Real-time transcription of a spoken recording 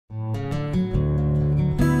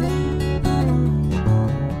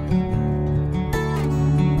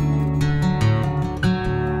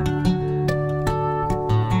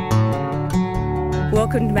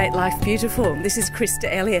Welcome to Make Life Beautiful. This is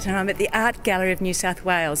Krista Elliott and I'm at the Art Gallery of New South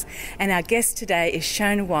Wales, and our guest today is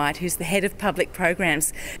Sheona White, who's the Head of Public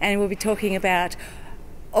Programs, and we'll be talking about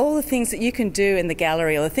all the things that you can do in the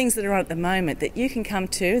gallery, or the things that are on at the moment that you can come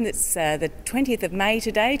to, and it's the 20th of May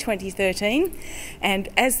today, 2013, and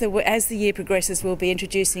as the year progresses we'll be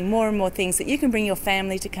introducing more and more things that you can bring your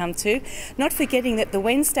family to come to, not forgetting that the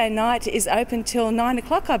Wednesday night is open till 9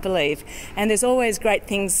 o'clock, I believe, and there's always great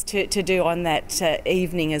things to do on that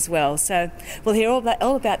evening as well. So we'll hear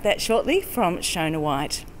all about that shortly from Sheona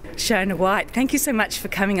White. Sheona White, thank you so much for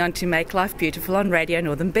coming on to Make Life Beautiful on Radio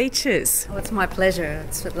Northern Beaches. Oh, it's my pleasure.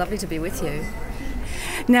 It's lovely to be with you.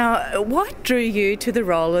 Now, what drew you to the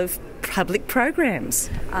role of public programs?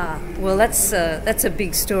 Well, that's a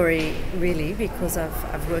big story, really, because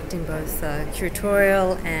I've worked in both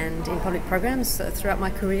curatorial and in public programs throughout my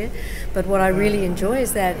career. But what I really enjoy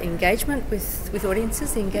is that engagement with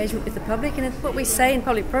audiences, the engagement with the public. And what we say in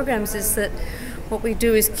public programs is that what we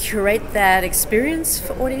do is curate that experience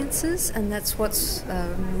for audiences, and that's what's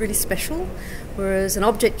really special. Whereas an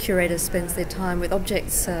object curator spends their time with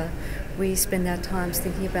objects, we spend our times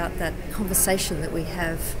thinking about that conversation that we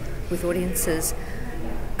have with audiences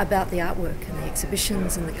about the artwork and the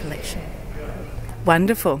exhibitions and the collection.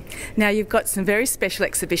 Wonderful. Now, you've got some very special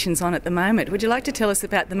exhibitions on at the moment. Would you like to tell us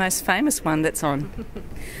about the most famous one that's on?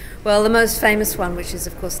 Well, the most famous one, which is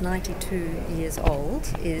of course 92 years old,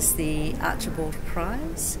 is the Archibald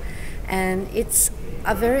Prize, and it's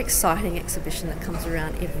a very exciting exhibition that comes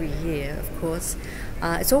around every year, of course.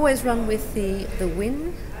 It's always run with the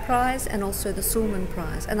Wynn Prize and also the Sulman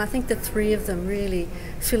Prize, and I think the three of them really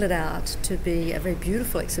fill it out to be a very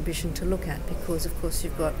beautiful exhibition to look at, because of course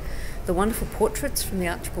you've got the wonderful portraits from the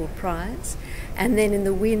Archibald Prize, and then in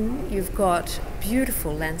the Wynn you've got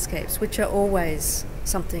beautiful landscapes, which are always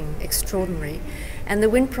something extraordinary. And the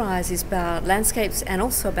Wynn Prize is about landscapes and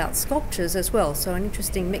also about sculptures as well, so an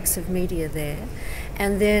interesting mix of media there.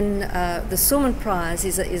 And then the Sulman Prize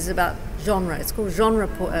is about genre. It's called genre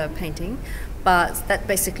painting, but that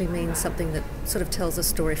basically means something that sort of tells a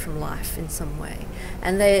story from life in some way.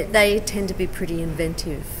 And they tend to be pretty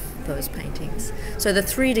inventive, those paintings. So the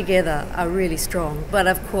three together are really strong, but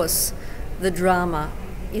of course the drama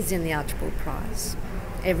is in the Archibald Prize.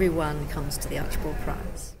 Everyone comes to the Archibald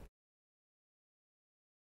Prize.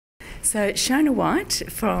 So Sheona White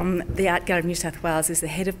from the Art Gallery of New South Wales is the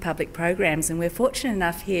Head of Public Programs, and we're fortunate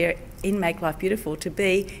enough here in Make Life Beautiful to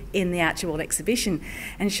be in the Archibald exhibition.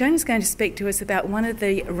 And Sheona's going to speak to us about one of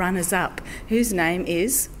the runners-up, whose name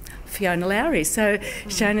is Fiona Lowry. So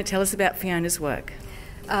Sheona, tell us about Fiona's work.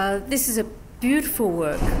 This is a beautiful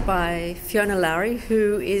work by Fiona Lowry,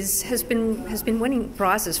 who has been winning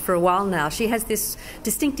prizes for a while now. She has this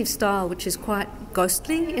distinctive style which is quite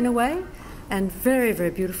ghostly in a way, and very,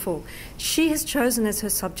 very beautiful. She has chosen as her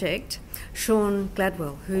subject Shaun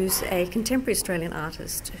Gladwell, who's a contemporary Australian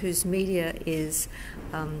artist whose media is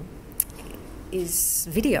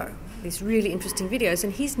video, these really interesting videos,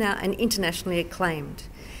 and he's now an internationally acclaimed.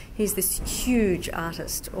 He's this huge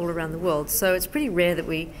artist all around the world, so it's pretty rare that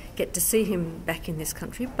we get to see him back in this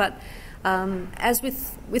country. But as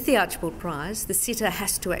with the Archibald Prize, the sitter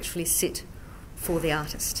has to actually sit for the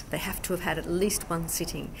artist. They have to have had at least one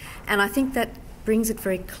sitting. And I think that brings it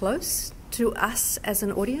very close to us as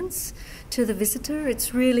an audience, to the visitor.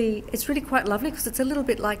 It's really quite lovely, because it's a little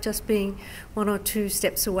bit like just being one or two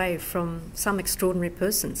steps away from some extraordinary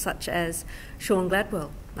person, such as Shaun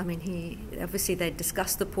Gladwell. I mean, they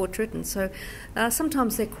discuss the portrait, and so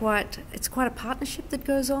sometimes it's quite a partnership that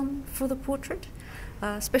goes on for the portrait.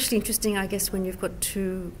 Especially interesting, I guess, when you've got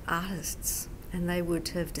two artists and they would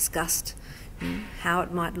have discussed how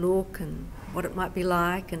it might look and what it might be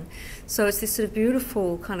like, and so it's this sort of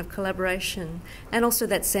beautiful kind of collaboration, and also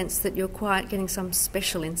that sense that you're quite getting some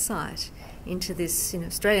special insight into this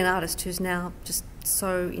Australian artist who's now just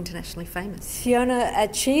so internationally famous. Fiona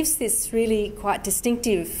achieves this really quite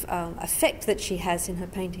distinctive effect that she has in her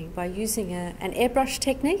painting by using an airbrush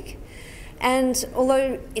technique, and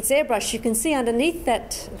although it's airbrush, you can see underneath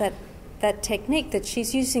that technique that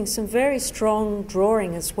she's using some very strong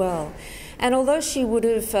drawing as well. And although she would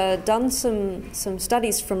have done some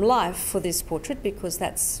studies from life for this portrait, because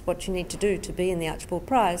that's what you need to do to be in the Archibald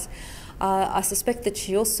Prize, I suspect that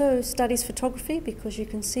she also studies photography, because you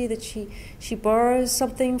can see that she borrows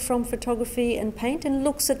something from photography and paint and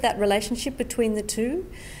looks at that relationship between the two.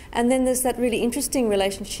 And then there's that really interesting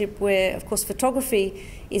relationship where, of course, photography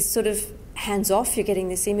is sort of hands-off. You're getting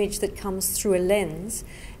this image that comes through a lens.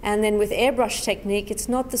 And then with airbrush technique, it's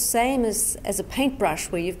not the same as a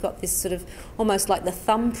paintbrush, where you've got this sort of almost like the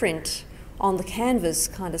thumbprint on the canvas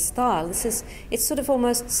kind of style. It's sort of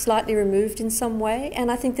almost slightly removed in some way,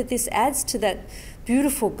 and I think that this adds to that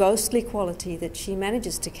beautiful ghostly quality that she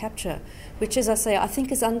manages to capture, which, as I say, I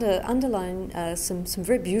think is underlying some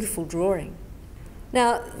very beautiful drawing.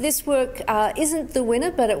 Now, this work isn't the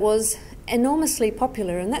winner, but it was enormously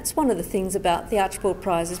popular, and that's one of the things about the Archibald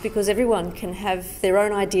Prize, is because everyone can have their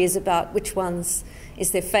own ideas about which ones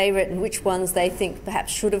is their favourite and which ones they think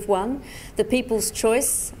perhaps should have won. The People's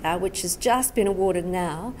Choice, which has just been awarded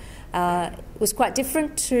now, was quite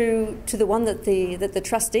different to the one that the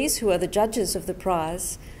trustees, who are the judges of the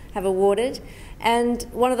prize, have awarded. And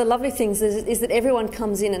one of the lovely things is that everyone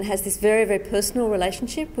comes in and has this very, very personal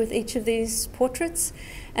relationship with each of these portraits.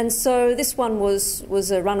 And so this one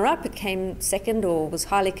was a runner-up. It came second, or was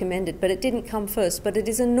highly commended, but it didn't come first. But it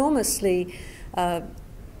is enormously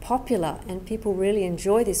popular, and people really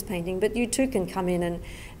enjoy this painting. But you too can come in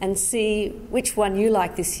and see which one you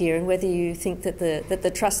like this year, and whether you think that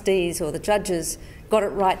the trustees or the judges got it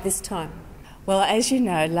right this time. Well, as you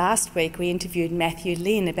know, last week we interviewed Mathew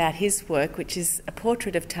Lynn about his work, which is a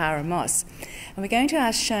portrait of Tara Moss. And we're going to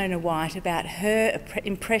ask Sheona White about her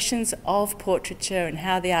impressions of portraiture and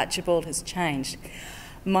how the Archibald has changed.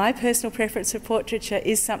 My personal preference for portraiture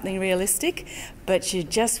is something realistic, but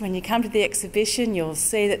when you come to the exhibition, you'll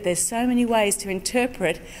see that there's so many ways to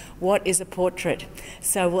interpret what is a portrait.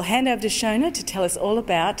 So we'll hand over to Sheona to tell us all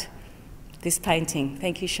about this painting.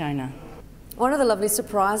 Thank you, Sheona. One of the lovely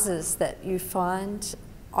surprises that you find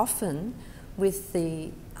often with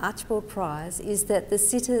the Archibald Prize is that the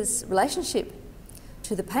sitter's relationship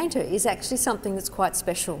to the painter is actually something that's quite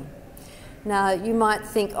special. Now, you might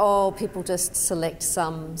think, oh, people just select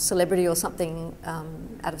some celebrity or something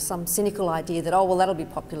out of some cynical idea that, oh, well, that'll be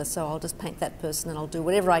popular, so I'll just paint that person and I'll do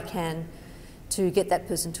whatever I can to get that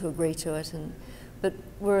person to agree to it. But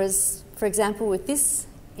whereas, for example, with this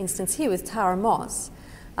instance here with Tara Moss,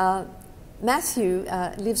 Mathew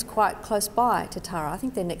lives quite close by to Tara. I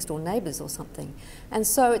think they're next door neighbours or something. And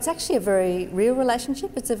so it's actually a very real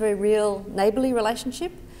relationship. It's a very real neighbourly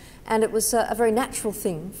relationship. And it was a very natural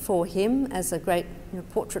thing for him, as a great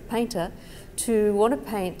portrait painter, to want to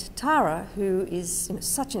paint Tara, who is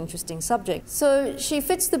such an interesting subject. So she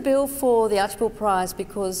fits the bill for the Archibald Prize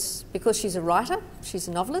because she's a writer, she's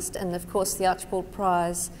a novelist, and of course the Archibald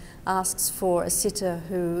Prize asks for a sitter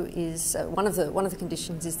who is one of the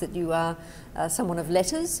conditions is that you are someone of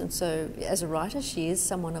letters, and so as a writer she is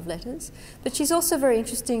someone of letters. But she's also very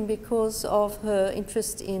interesting because of her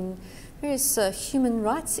interest in various human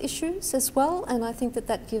rights issues as well, and I think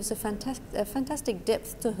that gives a fantastic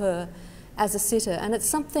depth to her as a sitter, and it's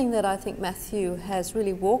something that I think Mathew has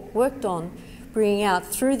really worked on bringing out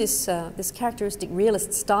through this characteristic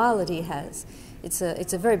realist style that he has. It's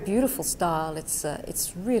a very beautiful style.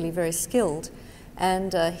 It's really very skilled,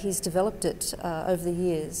 and he's developed it over the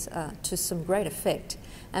years to some great effect.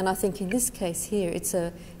 And I think in this case here, it's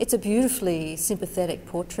a beautifully sympathetic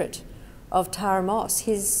portrait of Tara Moss,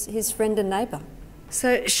 his friend and neighbour.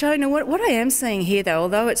 So, Sheona, what I am seeing here, though,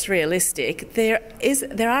 although it's realistic, there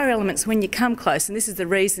are elements when you come close, and this is the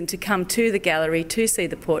reason to come to the gallery to see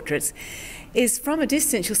the portraits, is from a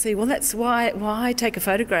distance you'll see, well, that's why take a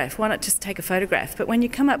photograph? Why not just take a photograph? But when you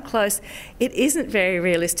come up close, it isn't very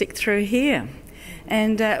realistic through here.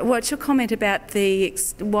 And what's your comment about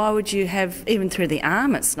why would you have, even through the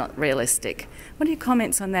arm, it's not realistic? What are your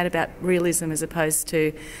comments on that about realism as opposed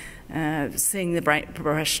to seeing the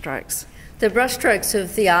brush strokes? The brushstrokes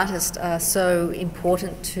of the artist are so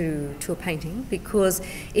important to a painting because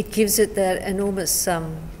it gives it that enormous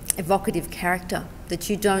evocative character that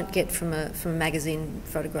you don't get from a magazine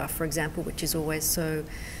photograph, for example, which is always so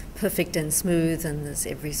perfect and smooth, and there's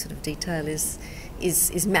every sort of detail is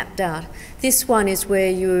mapped out. This one is where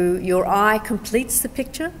your eye completes the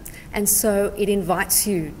picture, and so it invites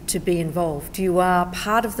you to be involved. You are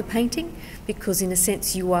part of the painting because, in a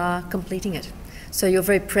sense, you are completing it. So your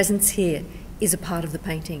very presence here is a part of the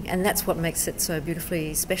painting, and that's what makes it so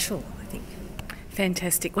beautifully special, I think.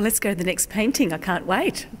 Fantastic. Well, let's go to the next painting. I can't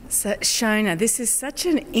wait. So, Sheona, this is such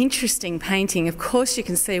an interesting painting. Of course, you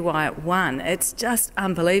can see why it won. It's just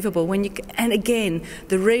unbelievable. And again,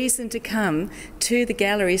 the reason to come to the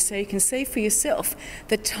gallery is so you can see for yourself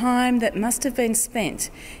the time that must have been spent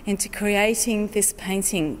into creating this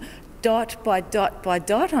painting. Dot by dot by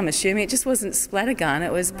dot, I'm assuming. It just wasn't splattergun,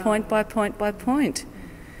 it was point by point by point.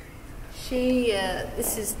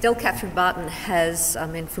 Kathryn Barton has, I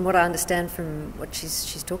mean, from what I understand from what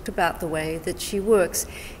she's talked about, the way that she works,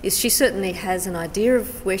 is she certainly has an idea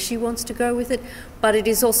of where she wants to go with it, but it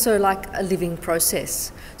is also like a living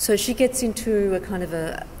process. So she gets into a kind of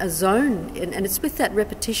a zone, and it's with that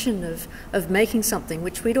repetition of making something,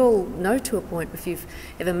 which we'd all know to a point. If you've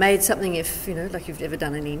ever made something, if, you know, like you've ever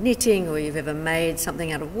done any knitting, or you've ever made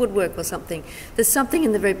something out of woodwork or something, there's something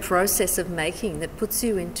in the very process of making that puts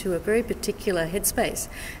you into a very particular headspace.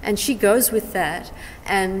 And she goes with that,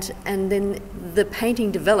 and then the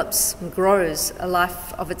painting develops and grows a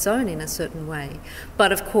life of its own in a certain way.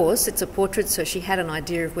 But of course, it's a portrait, so she had an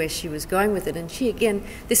idea of where she was going with it. And she, again,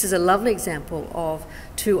 this is a lovely example of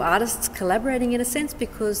two artists collaborating in a sense,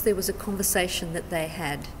 because there was a conversation that they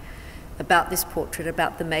had about this portrait,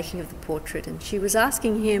 about the making of the portrait. And she was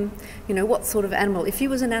asking him, you know, what sort of animal, if he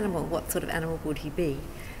was an animal, what sort of animal would he be?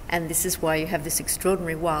 And this is why you have this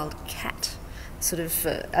extraordinary wild cat. Sort of,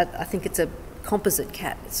 I think it's a composite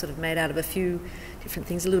cat. It's sort of made out of a few different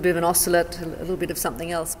things, a little bit of an ocelot, a little bit of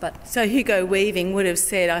something else. But so Hugo Weaving would have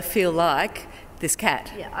said, I feel like this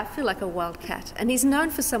cat. Yeah, I feel like a wild cat. And he's known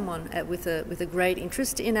for someone with a great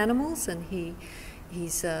interest in animals, and he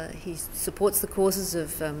supports the causes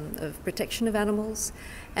of protection of animals.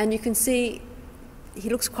 And you can see he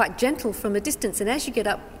looks quite gentle from a distance, and as you get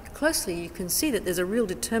up closely, you can see that there's a real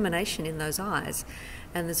determination in those eyes,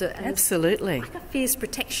 and there's absolutely like a fierce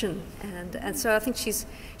protection, and so I think she's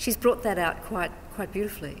brought that out quite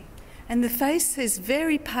beautifully. And the face is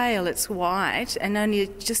very pale, it's white, and only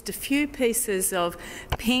just a few pieces of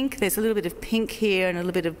pink. There's a little bit of pink here and a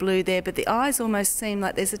little bit of blue there, but the eyes almost seem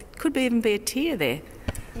like could even be a tear there.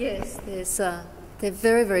 Yes, they're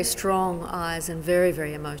very, very strong eyes and very,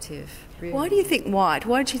 very emotive. Really. Why do you think white?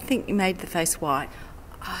 Why did you think you made the face white?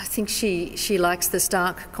 I think she likes the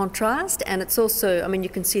stark contrast, and it's also, I mean, you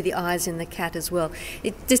can see the eyes in the cat as well.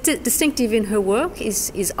 Distinctive in her work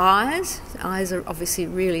is eyes. Eyes are obviously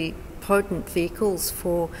really potent vehicles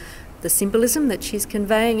for the symbolism that she's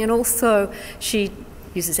conveying, and also she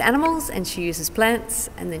uses animals and she uses plants,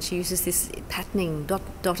 and then she uses this patterning,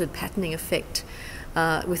 dotted patterning effect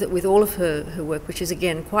with all of her work, which is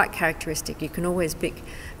again quite characteristic. You can always pick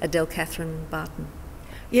a Kathryn Barton.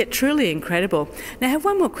 Yeah, truly incredible. Now, I have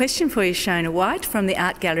one more question for you, Sheona White, from the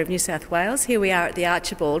Art Gallery of New South Wales. Here we are at the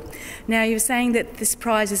Archibald. Now, you were saying that this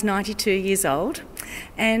prize is 92 years old,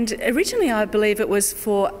 and originally I believe it was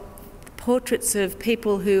for portraits of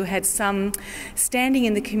people who had some standing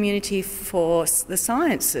in the community for the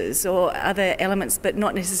sciences or other elements, but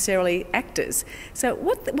not necessarily actors. So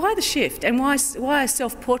why the shift, and why are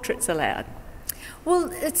self-portraits allowed?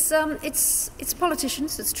 Well, it's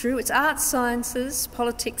politicians, it's true. It's arts, sciences,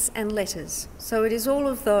 politics and letters. So it is all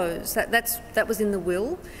of those. That was in the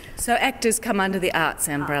will. So actors come under the arts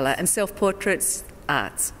umbrella, and self-portraits,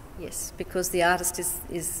 arts. Yes, because the artist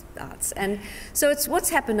is arts. And so it's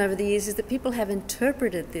what's happened over the years is that people have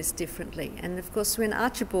interpreted this differently. And of course, when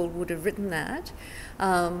Archibald would have written that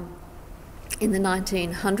in the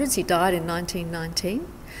 1900s, he died in 1919.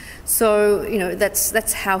 So, you know,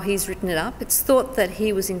 that's how he's written it up. It's thought that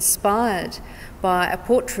he was inspired by a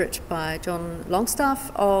portrait by John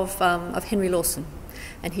Longstaff of Henry Lawson.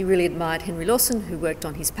 And he really admired Henry Lawson, who worked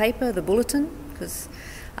on his paper, The Bulletin, because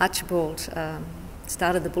Archibald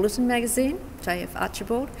started the Bulletin magazine, J.F.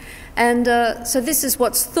 Archibald. And so this is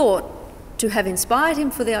what's thought to have inspired him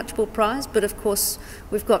for the Archibald Prize, but of course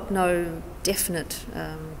we've got no definite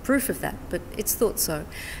proof of that, but it's thought so.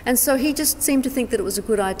 And so he just seemed to think that it was a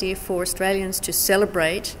good idea for Australians to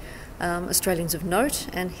celebrate Australians of note,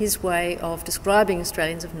 and his way of describing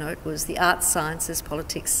Australians of note was the arts, sciences,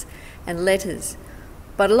 politics and letters.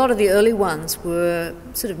 But a lot of the early ones were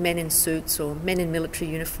sort of men in suits or men in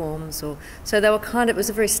military uniforms, so they were it was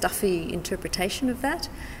a very stuffy interpretation of that.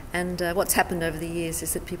 And what's happened over the years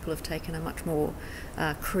is that people have taken a much more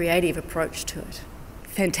creative approach to it.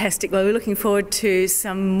 Fantastic. Well, we're looking forward to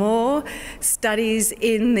some more studies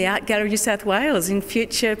in the Art Gallery of New South Wales in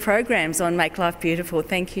future programs on Make Life Beautiful.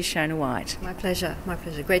 Thank you, Sheona White. My pleasure. My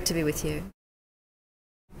pleasure. Great to be with you.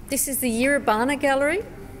 This is the Yiribana Gallery.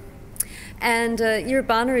 And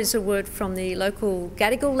Yiribana is a word from the local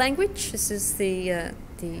Gadigal language. This is the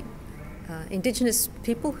Indigenous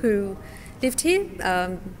people who lived here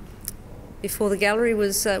before the gallery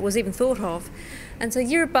was even thought of. And so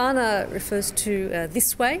Yiribana refers to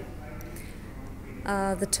this way,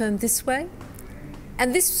 the term this way.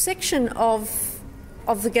 And this section of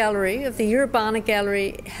the gallery, of the Yiribana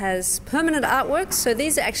Gallery, has permanent artworks. So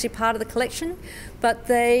these are actually part of the collection, but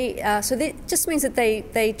that just means that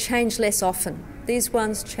they change less often. These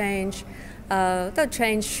ones change They'll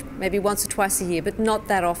change maybe once or twice a year, but not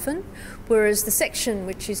that often. Whereas the section,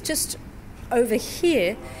 which is just over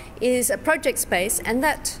here, is a project space, and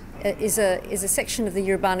that is a section of the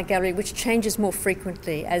Yiribana Gallery which changes more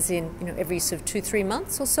frequently, as in every sort of 2-3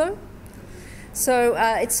 months or so. So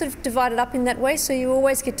it's sort of divided up in that way, so you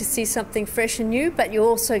always get to see something fresh and new, but you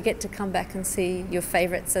also get to come back and see your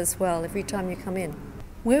favourites as well every time you come in.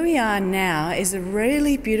 Where we are now is a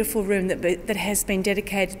really beautiful room that has been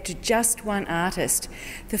dedicated to just one artist.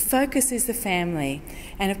 The focus is the family,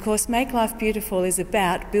 and of course Make Life Beautiful is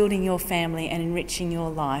about building your family and enriching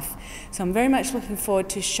your life. So I'm very much looking forward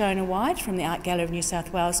to Sheona White from the Art Gallery of New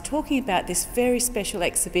South Wales talking about this very special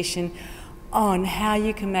exhibition on how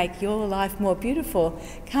you can make your life more beautiful.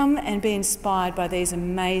 Come and be inspired by these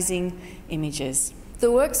amazing images.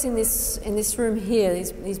 The works in this room here,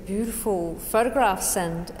 these beautiful photographs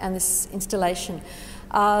and this installation,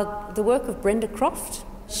 are the work of Brenda Croft.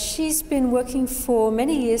 She's been working for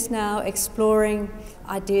many years now exploring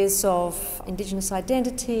ideas of Indigenous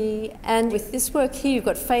identity, and with this work here you've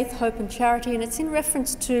got faith, hope and charity, and it's in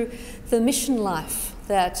reference to the mission life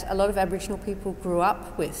that a lot of Aboriginal people grew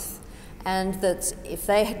up with, and that if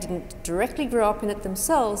they didn't directly grow up in it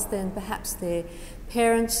themselves, then perhaps their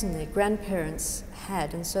parents and their grandparents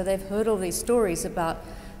had, and so they've heard all these stories about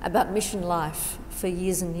mission life for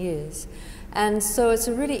years and years. And so it's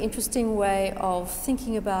a really interesting way of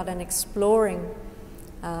thinking about and exploring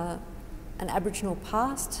an Aboriginal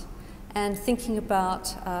past, and thinking about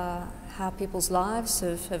how people's lives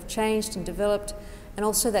have changed and developed, and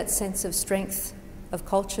also that sense of strength of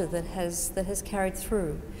culture that has carried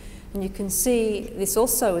through. And you can see this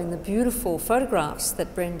also in the beautiful photographs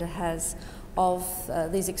that Brenda has of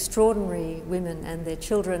these extraordinary women and their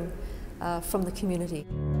children from the community.